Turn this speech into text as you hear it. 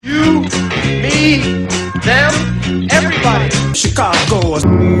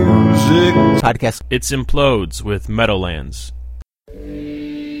podcast. It's Implodes with Meadowlands.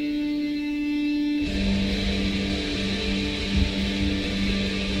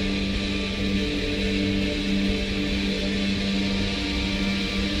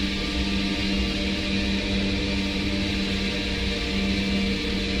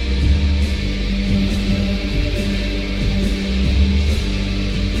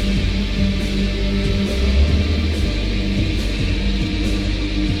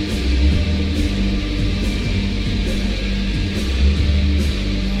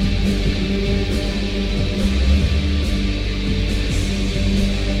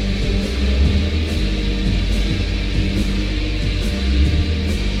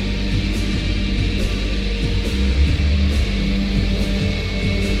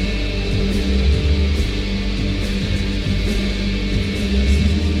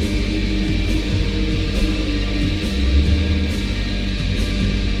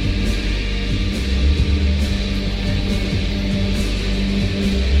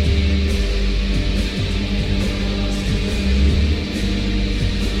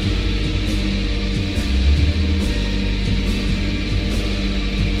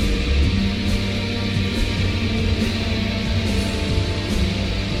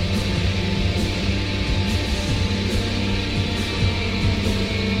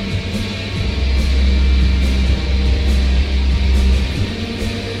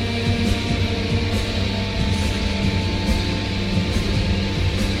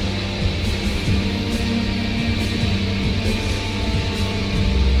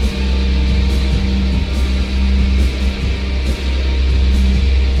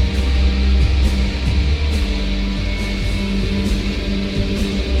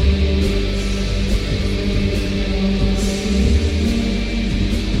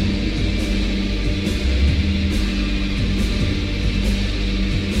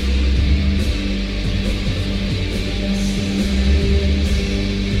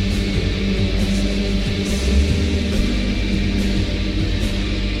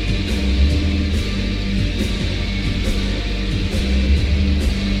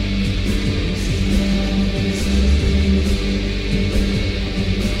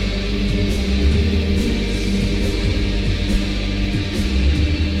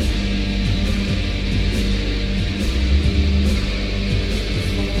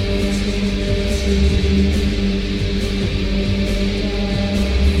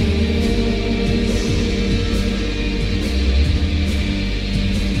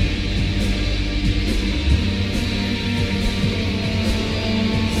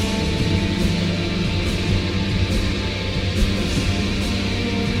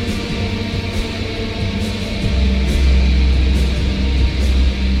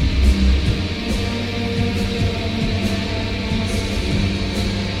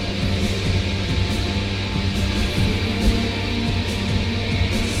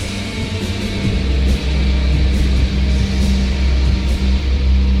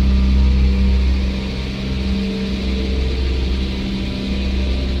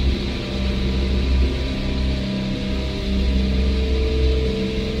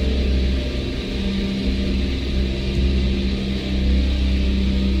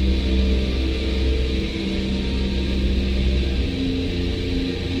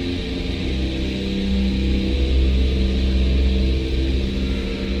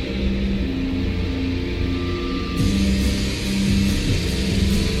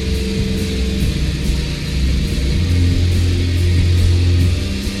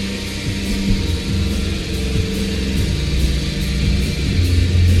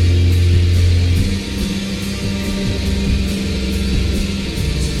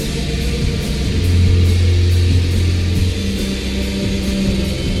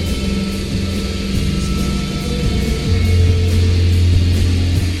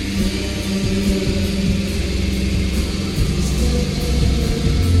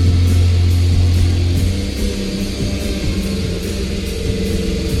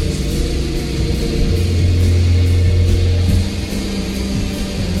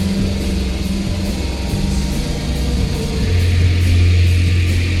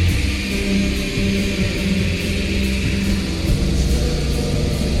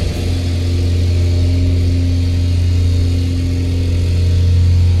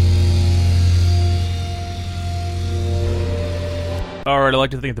 Alright, I'd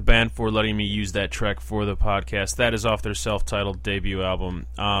like to thank the band for letting me use that track for the podcast. That is off their self-titled debut album.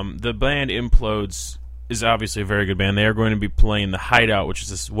 The band Implodes is obviously a very good band. They are going to be playing the Hideout, which is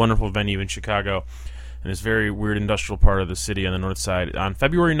this wonderful venue in Chicago, in this very weird industrial part of the city on the north side on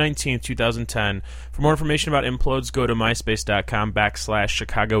February 19th, 2010. For more information about Implodes, go to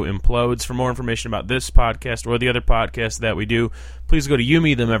myspace.com/Chicago Implodes. For more information about this podcast or the other podcasts that we do, please go to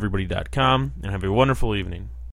youmethemeverybody.com and have a wonderful evening.